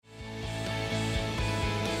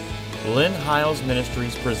Lynn Hiles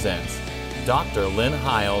Ministries presents Dr. Lynn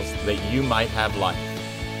Hiles, that you might have life.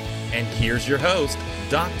 And here's your host,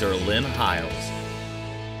 Dr. Lynn Hiles.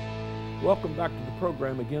 Welcome back to the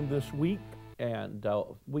program again this week, and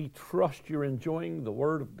we trust you're enjoying the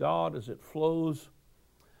Word of God as it flows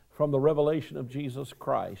from the revelation of Jesus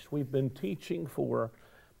Christ. We've been teaching for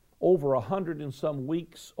over 100 and some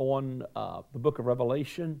weeks on the book of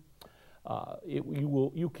Revelation.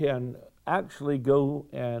 You can actually go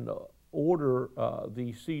and order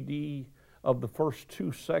the CD of the first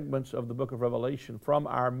two segments of the book of Revelation from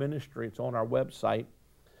our ministry. It's on our website,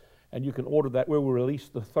 and you can order that. We will release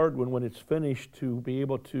the third one when it's finished to be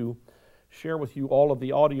able to share with you all of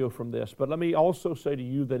the audio from this. But let me also say to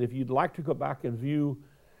you that if you'd like to go back and view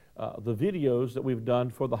the videos that we've done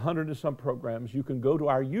for the 100 and some programs, you can go to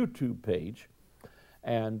our YouTube page,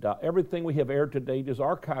 and everything we have aired to date is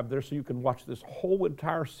archived there, so you can watch this whole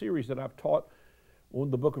entire series that I've taught on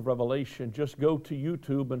the book of Revelation. Just go to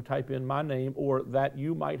YouTube and type in my name or That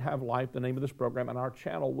You Might Have Life, the name of this program, and our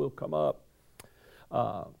channel will come up.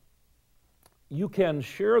 You can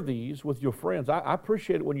share these with your friends. I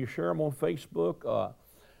appreciate it when you share them on Facebook.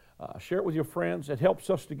 Share it with your friends. It helps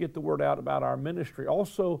us to get the word out about our ministry.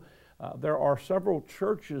 Also, there are several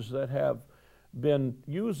churches that have been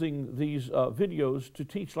using these videos to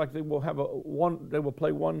teach. Like they will have they will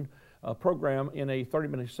play one program in a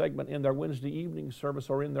 30-minute segment in their Wednesday evening service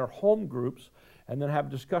or in their home groups, and then have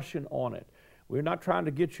discussion on it. We're not trying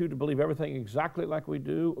to get you to believe everything exactly like we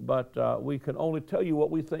do, but we can only tell you what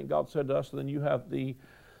we think God said to us, and then you have the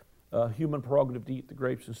human prerogative to eat the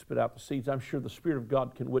grapes and spit out the seeds. I'm sure the Spirit of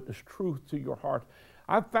God can witness truth to your heart.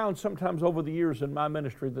 I've found sometimes over the years in my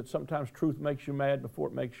ministry that sometimes truth makes you mad before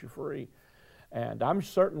it makes you free. And I'm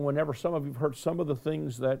certain whenever some of you have heard some of the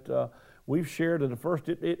things that we've shared, at first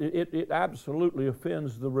it absolutely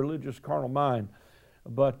offends the religious carnal mind.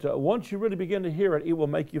 But once you really begin to hear it, it will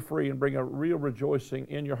make you free and bring a real rejoicing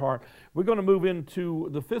in your heart. We're going to move into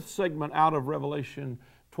the fifth segment out of Revelation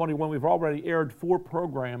 21. We've already aired 4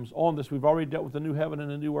 programs on this. We've already dealt with the new heaven and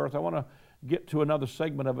the new earth. I want to get to another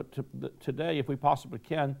segment of it today if we possibly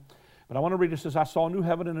can. But I want to read it. It says, I saw a new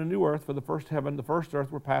heaven and a new earth, for the first heaven, the first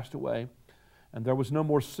earth were passed away, and there was no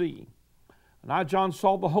more sea. And I, John,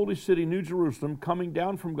 saw the holy city, New Jerusalem, coming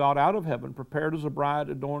down from God out of heaven, prepared as a bride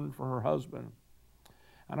adorned for her husband.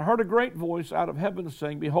 And I heard a great voice out of heaven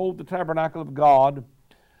saying, Behold, the tabernacle of God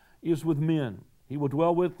is with men. He will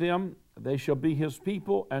dwell with them. They shall be his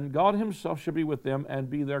people, and God himself shall be with them and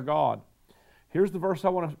be their God. Here's the verse I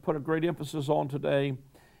want to put a great emphasis on today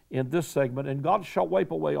in this segment. And God shall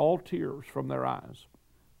wipe away all tears from their eyes.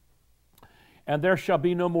 And there shall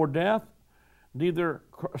be no more death, neither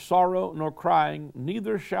sorrow nor crying,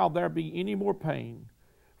 neither shall there be any more pain,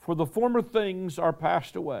 for the former things are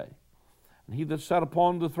passed away. And he that sat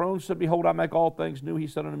upon the throne said, Behold, I make all things new. He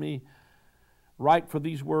said unto me, Write, for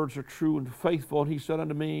these words are true and faithful. And he said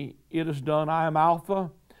unto me, It is done. I am Alpha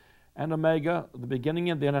and Omega, the beginning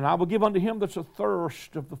and the end. And I will give unto him that's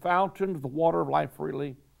athirst of the fountain of the water of life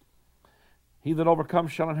freely. He that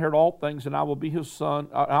overcomes shall inherit all things, and I will be his son.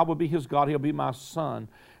 I will be his God. He'll be my son.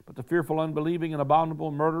 But the fearful, unbelieving, and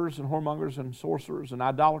abominable, murderers, and whoremongers, and sorcerers, and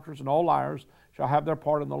idolaters, and all liars shall have their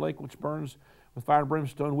part in the lake which burns with fire and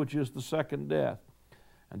brimstone, which is the second death.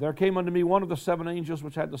 And there came unto me one of the 7 angels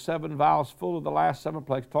which had the 7 vials full of the last 7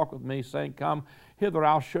 plagues, talk with me, saying, Come hither,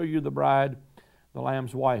 I'll show you the bride, the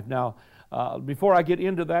Lamb's wife. Now, before I get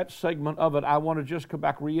into that segment of it, I want to just come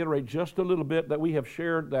back, reiterate just a little bit that we have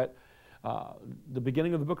shared that the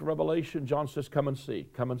beginning of the book of Revelation, John says, Come and see,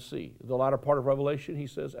 come and see. The latter part of Revelation, he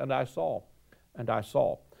says, And I saw, and I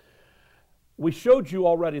saw. We showed you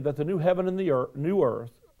already that the new heaven and the new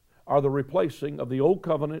earth are the replacing of the old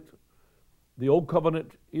covenant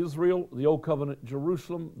Israel, the old covenant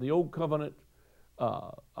Jerusalem, the old covenant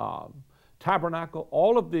tabernacle.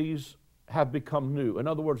 All of these have become new. In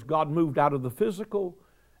other words, God moved out of the physical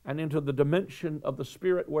and into the dimension of the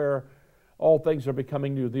spirit where all things are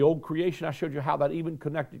becoming new. The old creation, I showed you how that even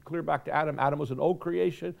connected clear back to Adam. Adam was an old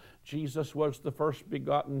creation. Jesus was the first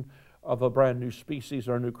begotten of a brand new species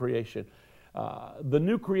or a new creation. The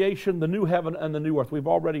new creation, the new heaven, and the new earth. We've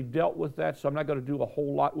already dealt with that, so I'm not going to do a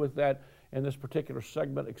whole lot with that in this particular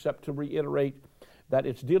segment, except to reiterate that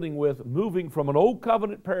it's dealing with moving from an old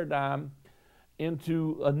covenant paradigm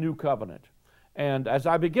into a new covenant. And as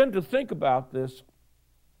I begin to think about this,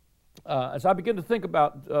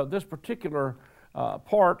 this particular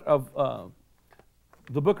part of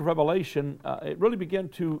the book of Revelation, it really began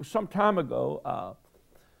to, some time ago,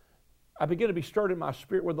 I began to be stirred in my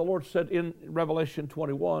spirit where the Lord said in Revelation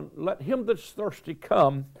 21, Let him that's thirsty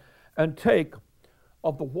come and take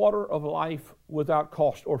of the water of life without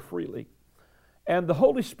cost or freely. And the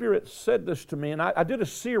Holy Spirit said this to me, and I did a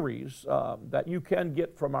series that you can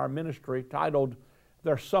get from our ministry titled,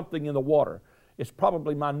 There's Something in the Water. It's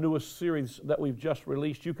probably my newest series that we've just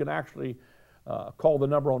released. You can actually call the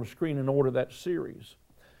number on the screen and order that series.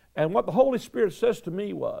 And what the Holy Spirit says to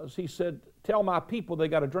me was, He said, tell my people they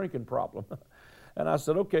got a drinking problem. And I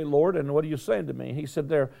said, okay, Lord, and what are you saying to me? He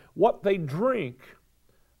said, what they drink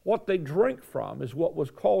from is what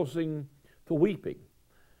was causing the weeping.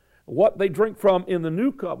 What they drink from in the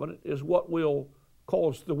new covenant is what will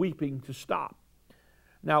cause the weeping to stop.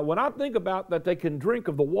 Now, when I think about that they can drink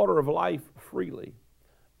of the water of life freely,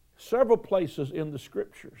 several places in the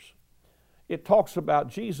Scriptures, it talks about,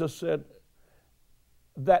 Jesus said,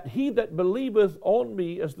 that he that believeth on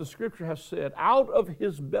me, as the Scripture has said, out of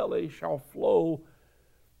his belly shall flow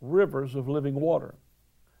rivers of living water.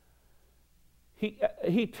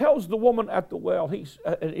 He tells the woman at the well,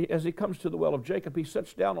 as he comes to the well of Jacob, he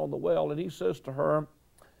sits down on the well and he says to her,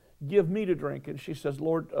 give me to drink. And she says,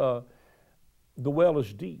 Lord, the well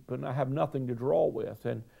is deep and I have nothing to draw with.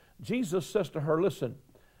 And Jesus says to her, listen,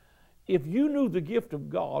 if you knew the gift of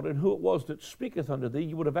God and who it was that speaketh unto thee,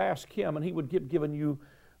 you would have asked him and he would have given you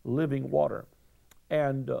living water.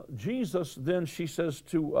 And Jesus then, she says,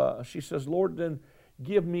 Lord, then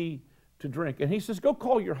give me to drink. And he says, go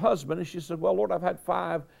call your husband. And she said, well, Lord, I've had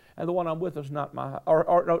 5 and the one I'm with is not my,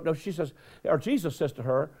 or Jesus says to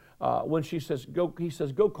her, when she says, he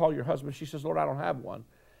says, go call your husband. She says, Lord, I don't have one.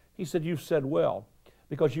 He said, you've said well,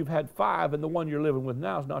 because you've had 5 and the one you're living with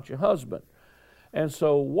now is not your husband. And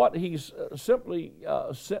so what he's simply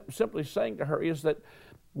saying to her is that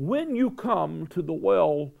when you come to the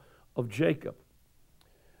well of Jacob,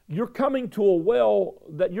 you're coming to a well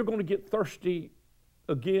that you're going to get thirsty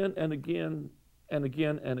again and again and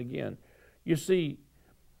again and again. You see,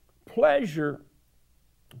 pleasure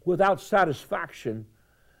without satisfaction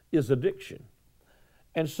is addiction.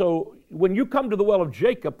 And so when you come to the well of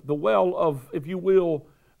Jacob, the well of, if you will,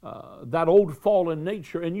 that old fallen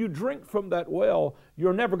nature, and you drink from that well,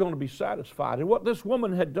 you're never going to be satisfied. And what this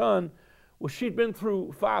woman had done was she'd been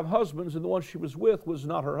through 5 husbands, and the one she was with was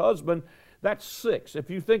not her husband. That's 6. If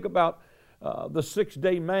you think about the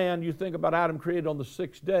 6-day man, you think about Adam created on the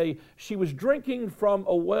 6th day, she was drinking from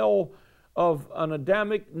a well of an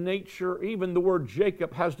Adamic nature. Even the word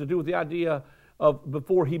Jacob has to do with the idea of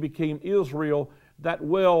before he became Israel, that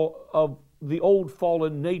well of the old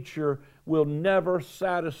fallen nature will never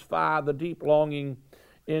satisfy the deep longing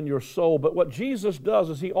in your soul. But what Jesus does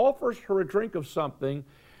is he offers her a drink of something,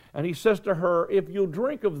 and he says to her, if you'll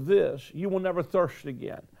drink of this, you will never thirst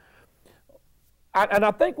again. And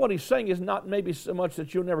I think what he's saying is not maybe so much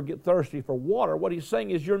that you'll never get thirsty for water. What he's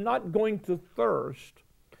saying is you're not going to thirst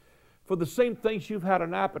for the same things you've had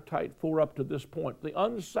an appetite for up to this point. The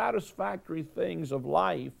unsatisfactory things of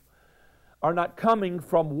life are not coming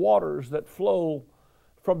from waters that flow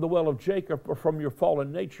from the well of Jacob or from your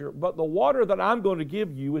fallen nature, but the water that I'm going to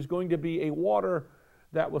give you is going to be a water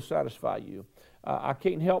that will satisfy you. I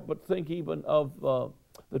can't help but think even of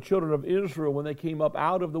the children of Israel when they came up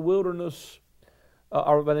out of the wilderness,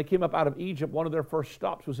 or when they came up out of Egypt. One of their first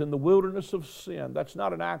stops was in the wilderness of sin. That's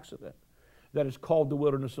not an accident. That is called the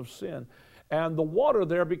wilderness of sin. And the water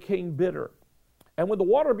there became bitter. And when the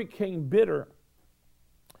water became bitter,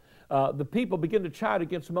 the people began to chide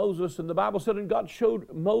against Moses, and the Bible said, and God showed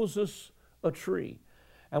Moses a tree.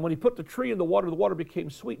 And when he put the tree in the water became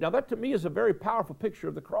sweet. Now that to me is a very powerful picture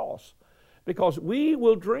of the cross, because we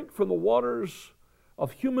will drink from the waters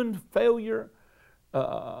of human failure,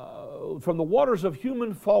 from the waters of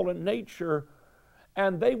human fallen nature,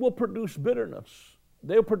 and they will produce bitterness.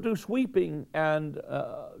 They'll produce weeping and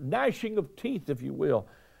gnashing of teeth, if you will.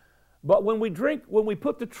 But when we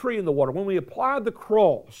put the tree in the water, when we apply the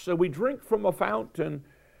cross, and we drink from a fountain,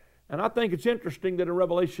 and I think it's interesting that in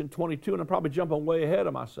Revelation 22, and I'm probably jumping way ahead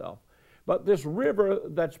of myself, but this river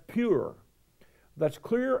that's pure, that's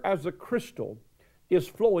clear as a crystal, is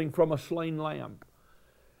flowing from a slain lamb.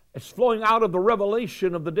 It's flowing out of the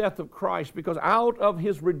revelation of the death of Christ, because out of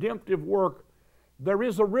his redemptive work, there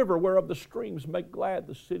is a river whereof the streams make glad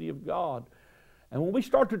the city of God. And when we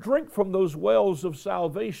start to drink from those wells of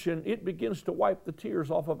salvation, it begins to wipe the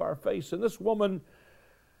tears off of our face. And this woman,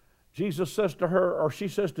 Jesus says to her, or she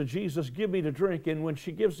says to Jesus, give me to drink. And when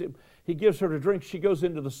he gives her to drink, she goes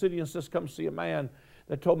into the city and says, come see a man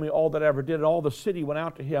that told me all that I ever did. And all the city went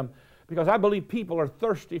out to him, because I believe people are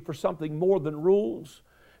thirsty for something more than rules.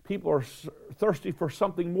 People are thirsty for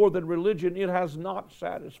something more than religion. It has not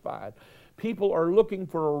satisfied. People are looking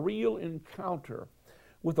for a real encounter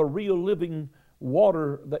with a real living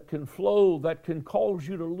water that can flow, that can cause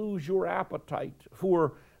you to lose your appetite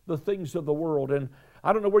for the things of the world. And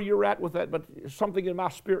I don't know where you're at with that, but something in my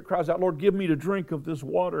spirit cries out, Lord, give me to drink of this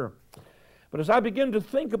water. But as I begin to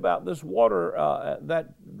think about this water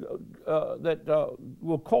that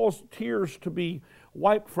will cause tears to be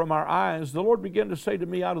wiped from our eyes, the Lord began to say to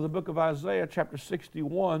me out of the book of Isaiah, chapter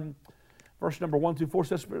 61, verse number 1 through 4,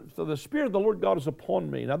 says, "So the Spirit of the Lord God is upon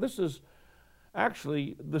me." Now this is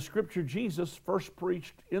actually the scripture Jesus first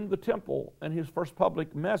preached in the temple in his first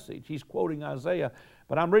public message. He's quoting Isaiah,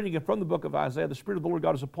 but I'm reading it from the book of Isaiah. "The Spirit of the Lord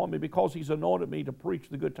God is upon me because He's anointed me to preach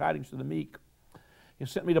the good tidings to the meek. He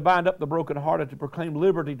sent me to bind up the brokenhearted, to proclaim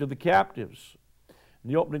liberty to the captives,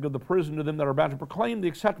 and the opening of the prison to them that are bound, to proclaim the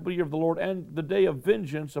acceptable year of the Lord and the day of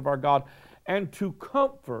vengeance of our God, and to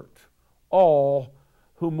comfort all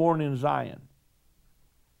who mourn in Zion."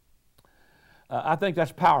 I think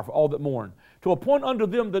that's powerful, all that mourn. "To appoint unto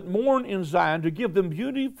them that mourn in Zion, to give them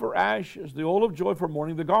beauty for ashes, the oil of joy for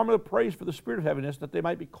mourning, the garment of praise for the spirit of heaviness, that they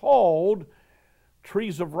might be called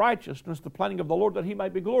trees of righteousness, the planting of the Lord, that He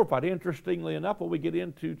might be glorified." Interestingly enough, when we get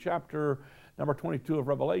into chapter number 22 of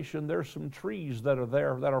Revelation, there's some trees that are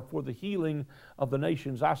there that are for the healing of the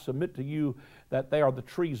nations. I submit to you that they are the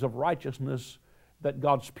trees of righteousness that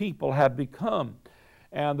God's people have become.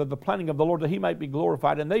 "And the planting of the Lord, that He might be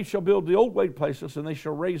glorified. And they shall build the old waste places, and they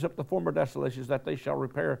shall raise up the former desolations, that they shall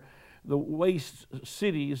repair the waste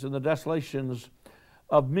cities and the desolations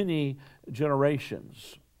of many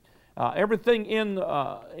generations." Everything in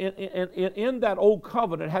that old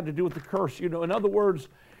covenant had to do with the curse. In other words,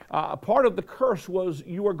 part of the curse was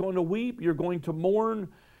you are going to weep, you're going to mourn.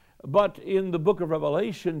 But in the book of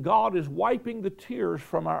Revelation, God is wiping the tears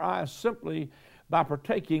from our eyes simply by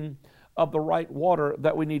partaking of the right water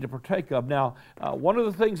that we need to partake of. Now, one of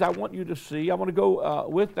the things I want you to see, I want to go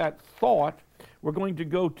with that thought. We're going to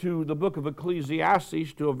go to the book of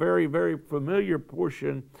Ecclesiastes, to a very, very familiar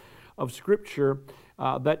portion of Scripture.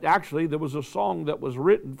 That actually, there was a song that was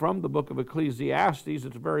written from the book of Ecclesiastes.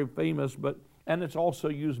 It's very famous, and it's also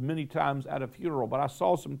used many times at a funeral. But I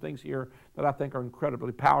saw some things here that I think are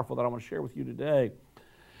incredibly powerful that I want to share with you today.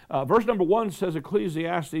 Verse number 1 says,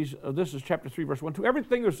 Ecclesiastes, this is chapter 3, verse 1, "To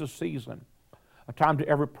everything there's a season, a time to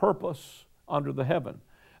every purpose under the heaven,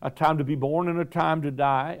 a time to be born and a time to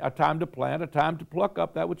die, a time to plant, a time to pluck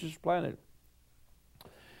up that which is planted.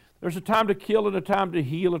 There's a time to kill and a time to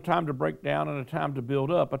heal, a time to break down and a time to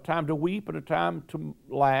build up, a time to weep and a time to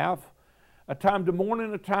laugh, a time to mourn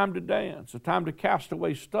and a time to dance, a time to cast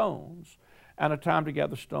away stones and a time to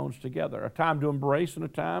gather stones together, a time to embrace and a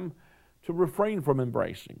time to refrain from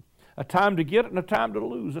embracing, a time to get and a time to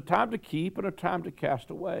lose, a time to keep and a time to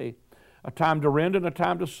cast away, a time to rend and a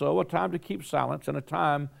time to sow, a time to keep silence and a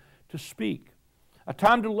time to speak, a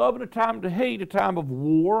time to love and a time to hate, a time of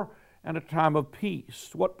war and a time of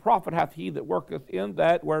peace. What profit hath he that worketh in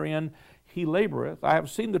that wherein he laboreth? I have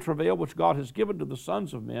seen the travail which God has given to the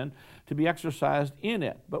sons of men to be exercised in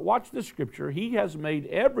it." But watch this scripture. "He has made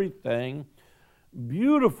everything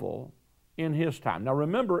beautiful in His time." Now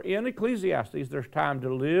remember, in Ecclesiastes, there's time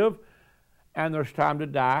to live and there's time to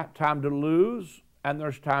die, time to lose and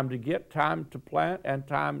there's time to get, time to plant and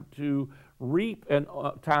time to reap, and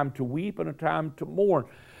time to weep and a time to mourn.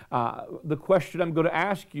 The question I'm going to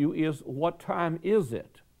ask you is, what time is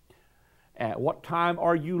it? What time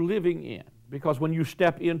are you living in? Because when you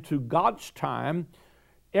step into God's time,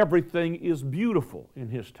 everything is beautiful in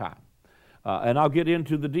His time. And I'll get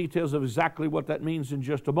into the details of exactly what that means in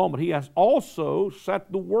just a moment. He has also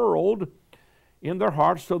set the world in their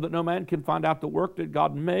hearts so that no man can find out the work that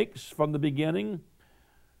God makes from the beginning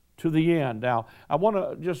to the end. Now, I want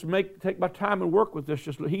to just take my time and work with this.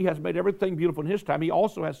 He has made everything beautiful in His time. He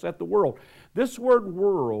also has set the world. This word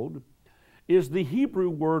 "world" is the Hebrew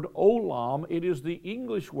word olam. It is the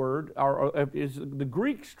English word, or the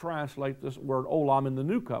Greeks translate this word olam in the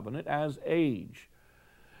New Covenant as age.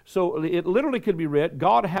 So it literally could be read,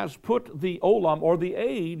 God has put the olam, or the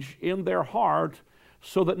age, in their heart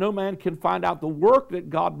so that no man can find out the work that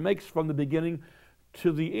God makes from the beginning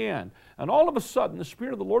to the end. And all of a sudden, the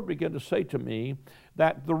Spirit of the Lord began to say to me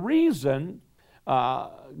that the reason,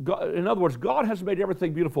 in other words, God has made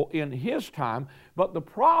everything beautiful in His time, but the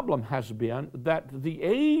problem has been that the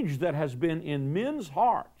age that has been in men's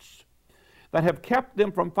hearts that have kept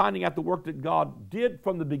them from finding out the work that God did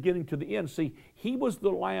from the beginning to the end. See, He was the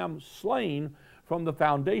Lamb slain from the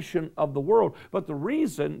foundation of the world. But the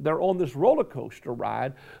reason they're on this roller coaster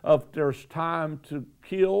ride of there's time to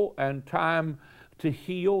kill and time to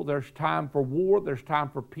heal, there's time for war, there's time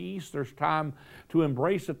for peace, there's time to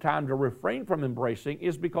embrace, a time to refrain from embracing,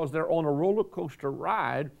 is because they're on a roller coaster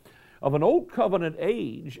ride of an old covenant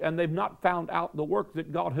age, and they've not found out the work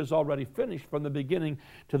that God has already finished from the beginning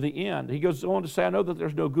to the end. He goes on to say, I know that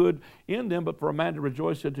there's no good in them, but for a man to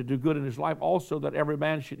rejoice and to do good in his life, also that every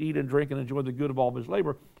man should eat and drink and enjoy the good of all of his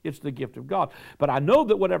labor. It's the gift of God. But I know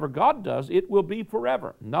that whatever God does, it will be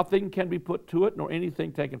forever. Nothing can be put to it, nor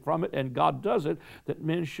anything taken from it, and God does it, that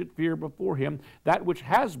men should fear before him. That which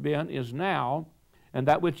has been is now, and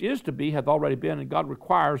that which is to be hath already been, and God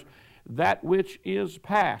requires that which is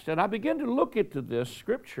past. And I begin to look into this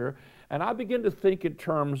scripture, and I begin to think in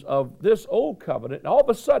terms of this old covenant, and all of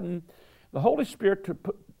a sudden, the Holy Spirit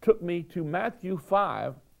took me to Matthew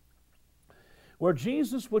 5, where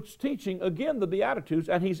Jesus was teaching, again, the Beatitudes,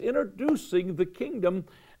 and he's introducing the kingdom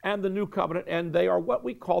and the new covenant, and they are what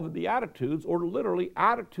we call the Beatitudes, or literally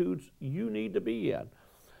attitudes you need to be in.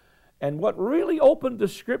 And what really opened the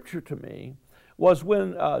scripture to me was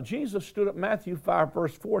when Jesus stood at Matthew 5,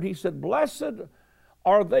 verse 4, and he said, Blessed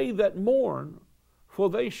are they that mourn, for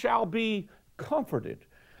they shall be comforted.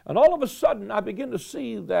 And all of a sudden, I begin to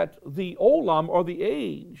see that the olam, or the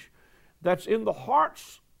age, that's in the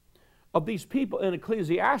hearts of these people in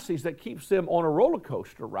Ecclesiastes that keeps them on a roller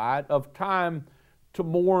coaster ride of time to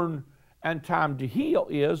mourn and time to heal,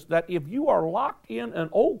 is that if you are locked in an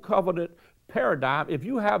old covenant paradigm, if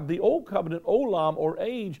you have the old covenant olam, or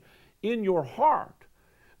age, in your heart,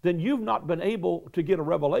 then you've not been able to get a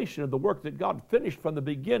revelation of the work that God finished from the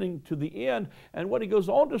beginning to the end. And what he goes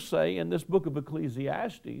on to say in this book of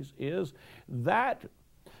Ecclesiastes is that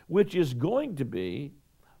which is going to be,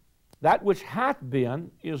 that which hath been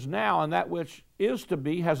is now, and that which is to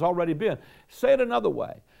be has already been. Say it another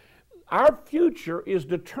way. Our future is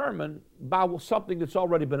determined by something that's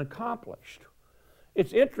already been accomplished.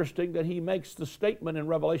 It's interesting that he makes the statement in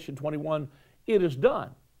Revelation 21, it is done.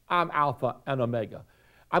 I'm Alpha and Omega.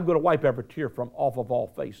 I'm going to wipe every tear off of all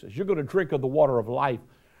faces. You're going to drink of the water of life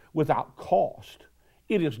without cost.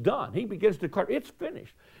 It is done. He begins to declare it's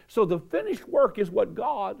finished. So the finished work is what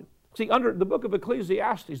God, see, under the book of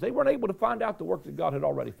Ecclesiastes, they weren't able to find out the work that God had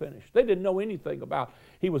already finished. They didn't know anything about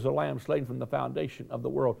he was a lamb slain from the foundation of the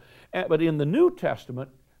world. But in the New Testament,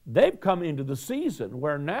 they've come into the season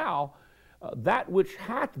where now that which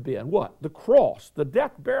hath been, what? The cross, the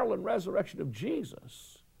death, burial, and resurrection of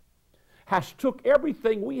Jesus has took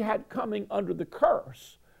everything we had coming under the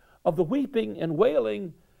curse of the weeping and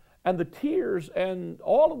wailing and the tears and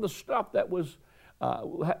all of the stuff that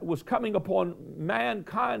was coming upon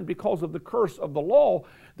mankind because of the curse of the law,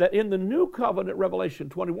 that in the new covenant, Revelation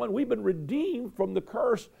 21, we've been redeemed from the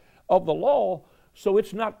curse of the law, so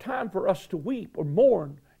it's not time for us to weep or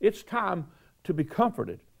mourn. It's time to be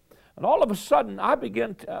comforted. And all of a sudden, I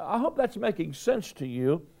hope that's making sense to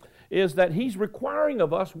you, is that he's requiring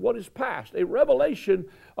of us what is past. A revelation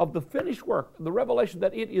of the finished work, the revelation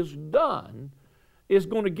that it is done, is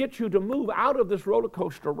going to get you to move out of this roller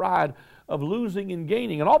coaster ride of losing and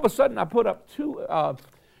gaining. And all of a sudden, I put up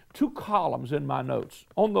two columns in my notes.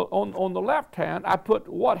 On the left hand, I put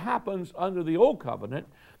what happens under the old covenant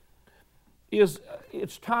is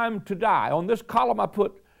it's time to die. On this column, I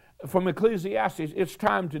put from Ecclesiastes, it's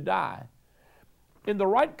time to die. In the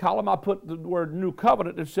right column, I put the word new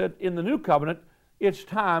covenant that said, in the new covenant, it's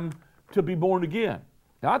time to be born again.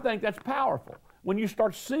 Now, I think that's powerful. When you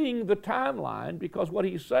start seeing the timeline, because what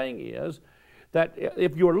he's saying is that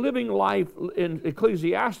if you're living life in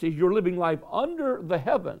Ecclesiastes, you're living life under the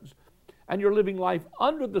heavens, and you're living life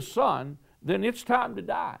under the sun, then it's time to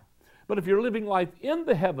die. But if you're living life in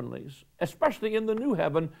the heavenlies, especially in the new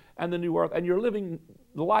heaven and the new earth, and you're living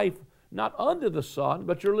life not under the sun,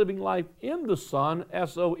 but you're living life in the sun,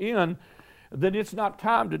 S-O-N, then it's not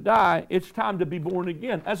time to die, it's time to be born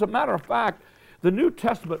again. As a matter of fact, the New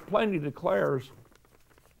Testament plainly declares,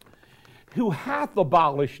 who hath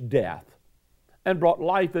abolished death and brought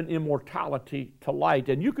life and immortality to light.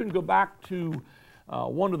 And you can go back to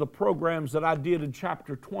one of the programs that I did in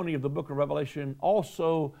chapter 20 of the book of Revelation,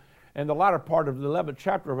 also in the latter part of the 11th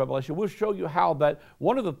chapter of Revelation. We'll show you how that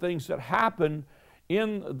one of the things that happened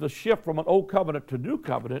in the shift from an old covenant to new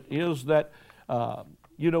covenant is that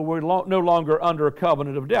we're no longer under a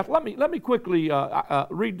covenant of death. Let me quickly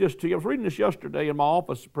read this to you. I was reading this yesterday in my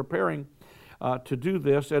office preparing to do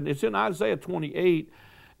this, and it's in Isaiah 28,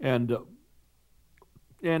 and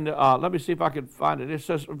let me see if I can find it. It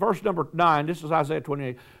says, verse number 9, this is Isaiah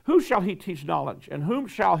 28, who shall he teach knowledge, and whom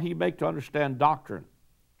shall he make to understand doctrine?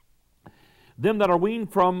 Them that are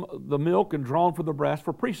weaned from the milk and drawn from the breast,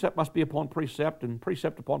 for precept must be upon precept, and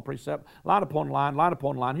precept upon precept, line upon line, line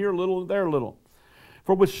upon line, here a little, there a little.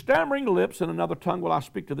 For with stammering lips and another tongue will I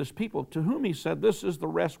speak to this people, to whom he said, this is the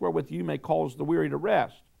rest wherewith you may cause the weary to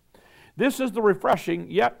rest. This is the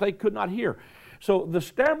refreshing, yet they could not hear. So the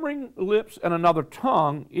stammering lips and another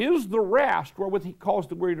tongue is the rest wherewith he caused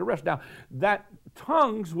the weary to rest. Now, that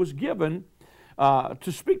tongues was given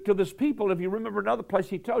to speak to this people. If you remember another place,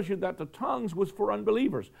 he tells you that the tongues was for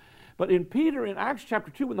unbelievers. But in Peter, in Acts chapter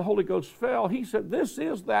 2, when the Holy Ghost fell, he said, this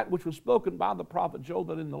is that which was spoken by the prophet Joel,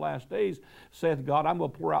 that in the last days, saith God, I'm going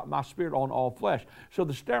to pour out my spirit on all flesh. So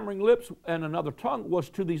the stammering lips and another tongue was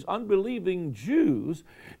to these unbelieving Jews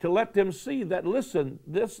to let them see that, listen,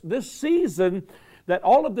 this season that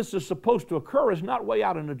all of this is supposed to occur is not way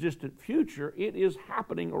out in a distant future. It is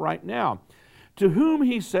happening right now. To whom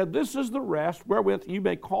he said, this is the rest wherewith you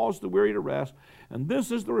may cause the weary to rest, and this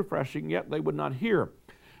is the refreshing, yet they would not hear.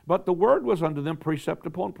 But the word was unto them precept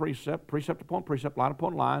upon precept, precept upon precept, line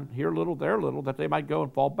upon line, here a little, there a little, that they might go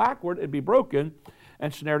and fall backward and be broken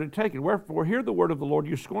and snared and taken. Wherefore hear the word of the Lord,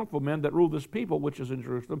 you scornful men that rule this people which is in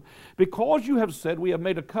Jerusalem, because you have said, we have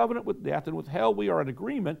made a covenant with death, and with hell we are in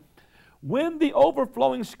agreement. When the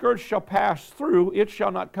overflowing scourge shall pass through, it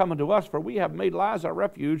shall not come unto us, for we have made lies our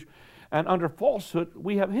refuge, and under falsehood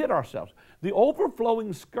we have hid ourselves. The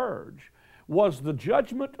overflowing scourge was the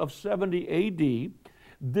judgment of 70 A.D.,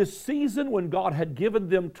 this season when God had given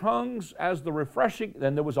them tongues as the refreshing,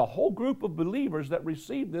 and there was a whole group of believers that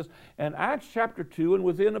received this. In Acts chapter 2, and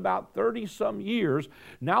within about 30-some years,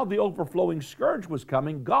 now the overflowing scourge was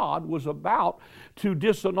coming. God was about to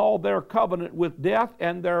disannul their covenant with death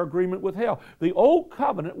and their agreement with hell. The old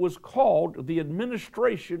covenant was called the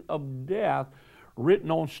administration of death,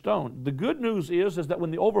 written on stone. The good news is that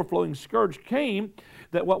when the overflowing scourge came,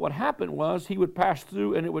 that what would happen was he would pass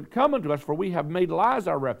through and it would come unto us, for we have made lies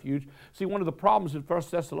our refuge. See, one of the problems in 1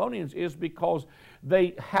 Thessalonians is because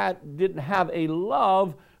they didn't have a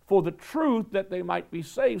love for the truth that they might be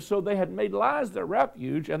saved. So they had made lies their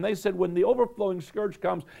refuge, and they said when the overflowing scourge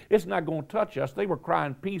comes, it's not going to touch us. They were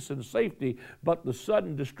crying peace and safety, but the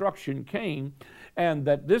sudden destruction came, and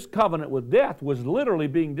that this covenant with death was literally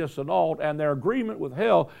being disannulled, and their agreement with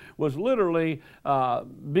hell was literally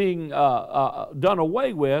being done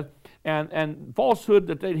away with, and falsehood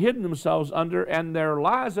that they'd hidden themselves under, and their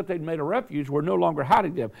lies that they'd made a refuge were no longer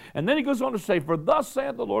hiding them. And then he goes on to say, for thus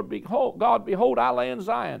saith the Lord God, behold, I lay in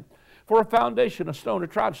Zion for a foundation, a stone, a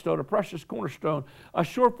tried stone, a precious cornerstone, a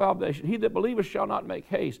sure foundation. He that believeth shall not make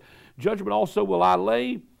haste. Judgment also will I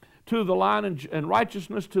lay to the line, and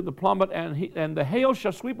righteousness to the plummet, and the hail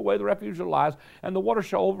shall sweep away the refuge of lies, and the water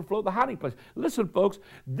shall overflow the hiding place. Listen, folks,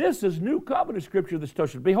 this is new covenant scripture that's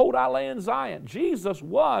touched. Behold, I lay in Zion. Jesus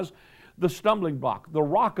was the stumbling block, the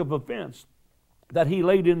rock of offense that he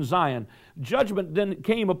laid in Zion. Judgment then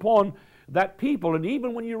came upon that people, and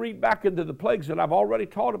even when you read back into the plagues that I've already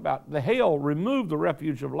taught about, the hail removed the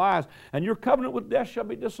refuge of lies, and your covenant with death shall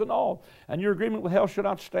be disannulled, and your agreement with hell shall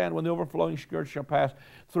not stand. When the overflowing scourge shall pass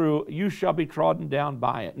through, you shall be trodden down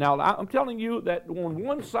by it. Now, I'm telling you that on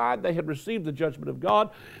one side they had received the judgment of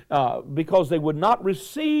God because they would not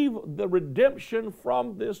receive the redemption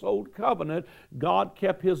from this old covenant. God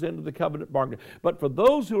kept his end of the covenant bargain. But for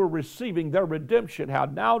those who are receiving, their redemption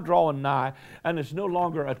had now drawn nigh, and it's no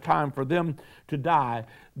longer a time for them to die.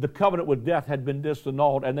 The covenant with death had been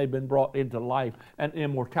disannulled, and they've been brought into life and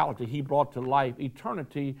immortality. He brought to life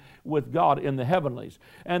eternity with God in the heavenlies.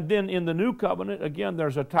 And then in the new covenant, again,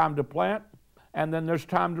 there's a time to plant, and then there's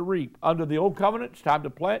time to reap. Under the old covenant, it's time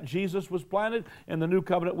to plant. Jesus was planted. In the new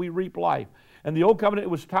covenant, we reap life. In the old covenant,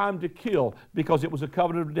 it was time to kill because it was a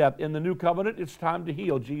covenant of death. In the new covenant, it's time to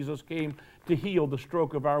heal. Jesus came to heal the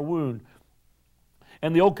stroke of our wound.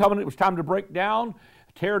 In the old covenant, it was time to break down,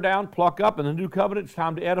 tear down, pluck up. In the new covenant, it's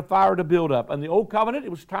time to edify or to build up. In the old covenant, it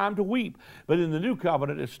was time to weep. But in the new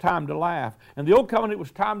covenant, it's time to laugh. In the old covenant, it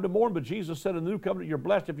was time to mourn. But Jesus said in the new covenant, you're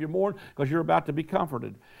blessed if you mourn because you're about to be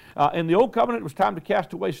comforted. In the old covenant, it was time to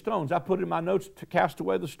cast away stones. I put in my notes to cast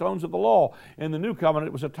away the stones of the law. In the new covenant,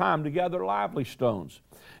 it was a time to gather lively stones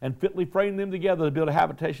and fitly frame them together to build a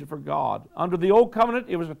habitation for God. Under the old covenant,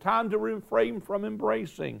 it was a time to refrain from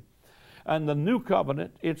embracing. And the new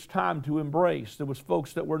covenant, it's time to embrace. There was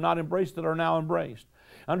folks that were not embraced that are now embraced.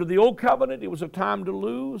 Under the old covenant, it was a time to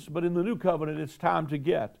lose, but in the new covenant, it's time to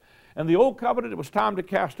get. In the old covenant, it was time to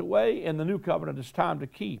cast away. In the new covenant, it's time to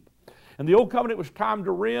keep. In the old covenant, it was time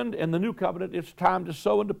to rend. In the new covenant, it's time to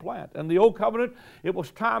sow and to plant. In the old covenant, it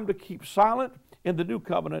was time to keep silent. In the new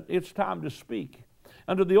covenant, it's time to speak.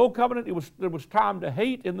 Under the old covenant, there was time to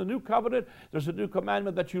hate. In the new covenant, there's a new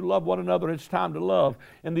commandment that you love one another. It's time to love.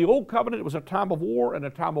 In the old covenant, it was a time of war and a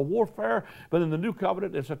time of warfare. But in the new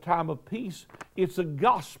covenant, it's a time of peace. It's a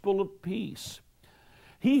gospel of peace.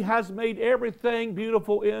 He has made everything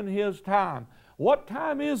beautiful in his time. What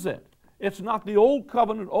time is it? It's not the old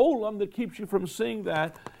covenant olam that keeps you from seeing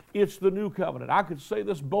that. It's the new covenant. I could say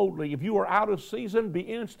this boldly. If you are out of season, be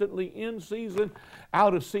instantly in season,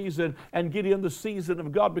 out of season, and get in the season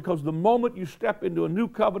of God, because the moment you step into a new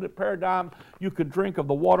covenant paradigm, you can drink of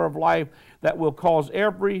the water of life that will cause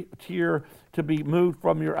every tear to be moved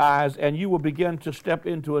from your eyes, and you will begin to step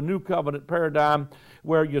into a new covenant paradigm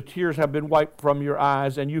where your tears have been wiped from your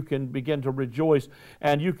eyes, and you can begin to rejoice,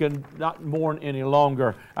 and you can not mourn any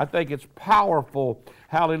longer. I think it's powerful,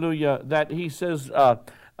 hallelujah, that he says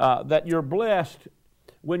that you're blessed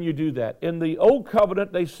when you do that. In the old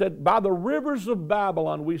covenant, they said, by the rivers of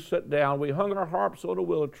Babylon we sat down, we hung our harps on a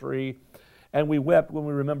willow tree, and we wept when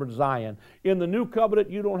we remembered Zion. In the new covenant,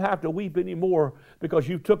 you don't have to weep anymore, because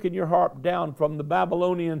you've taken your harp down from the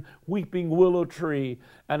Babylonian weeping willow tree,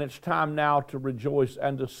 and it's time now to rejoice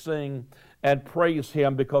and to sing and praise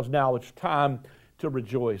Him, because now it's time to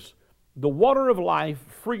rejoice. The water of life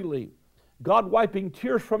freely, God wiping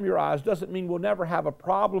tears from your eyes, doesn't mean we'll never have a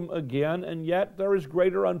problem again, and yet there is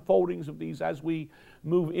greater unfoldings of these as we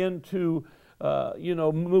move into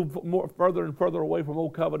move more further and further away from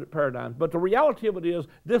old covenant paradigms. But the reality of it is,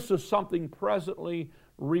 this is something presently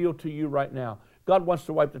real to you right now. God wants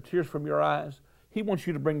to wipe the tears from your eyes. He wants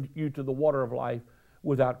you to bring you to the water of life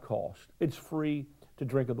without cost. It's free to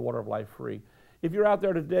drink of the water of life free. If you're out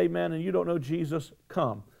there today, man, and you don't know Jesus,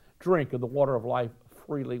 come. Drink of the water of life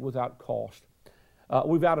freely without cost.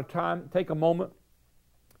 We've out of time. Take a moment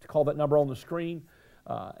to call that number on the screen.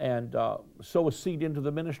 And sow a seed into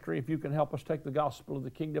the ministry. If you can help us take the gospel of the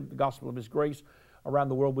kingdom, the gospel of His grace around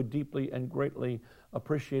the world, we deeply and greatly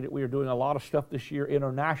appreciate it. We are doing a lot of stuff this year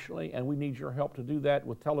internationally, and we need your help to do that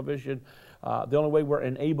with television. The only way we're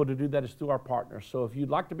able to do that is through our partners. So if you'd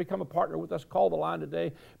like to become a partner with us, call the line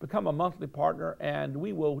today, become a monthly partner, and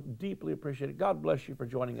we will deeply appreciate it. God bless you for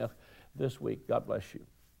joining us this week. God bless you.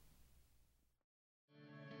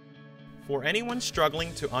 For anyone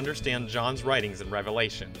struggling to understand John's writings in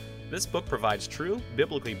Revelation, this book provides true,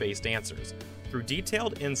 biblically based answers. Through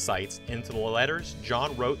detailed insights into the letters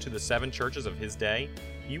John wrote to the 7 churches of his day,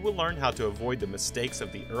 you will learn how to avoid the mistakes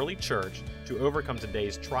of the early church to overcome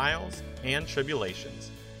today's trials and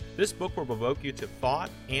tribulations. This book will provoke you to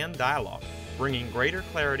thought and dialogue, bringing greater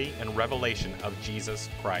clarity and revelation of Jesus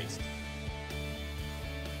Christ.